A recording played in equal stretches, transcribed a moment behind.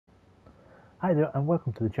Hi there and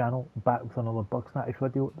welcome to the channel, back with another Bugsnax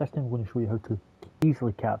video. This time I'm going to show you how to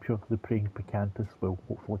easily capture the praying Picantis, well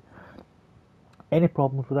hopefully. Any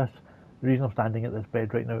problems with this, the reason I'm standing at this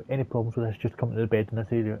bed right now, any problems with this, just come to the bed in this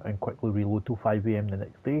area and quickly reload till 5 AM the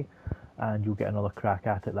next day and you'll get another crack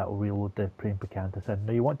at it that will reload the praying Picantis in.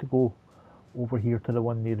 Now you want to go over here to the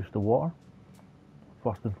one nearest the water,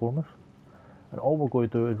 first and foremost, and all we're going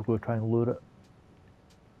to do is we're going to try and lure it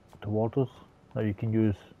towards us. Now you can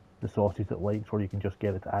use the sauces it likes, or you can just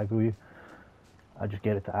get it to aggro you. I just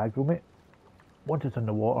get it to aggro me. Once it's in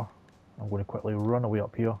the water, I'm going to quickly run away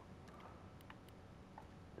up here,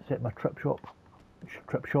 set my trip shot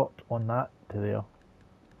on that to there,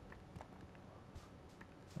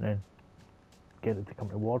 and then get it to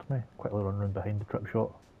come towards me, quickly run around behind the trip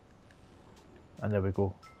shot, and there we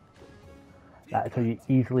go. That's how you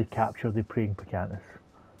easily capture the praying Picantis.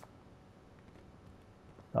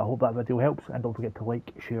 I hope that video helps, and don't forget to like,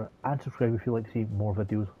 share and subscribe if you'd like to see more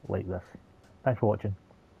videos like this. Thanks for watching.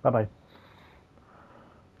 Bye bye.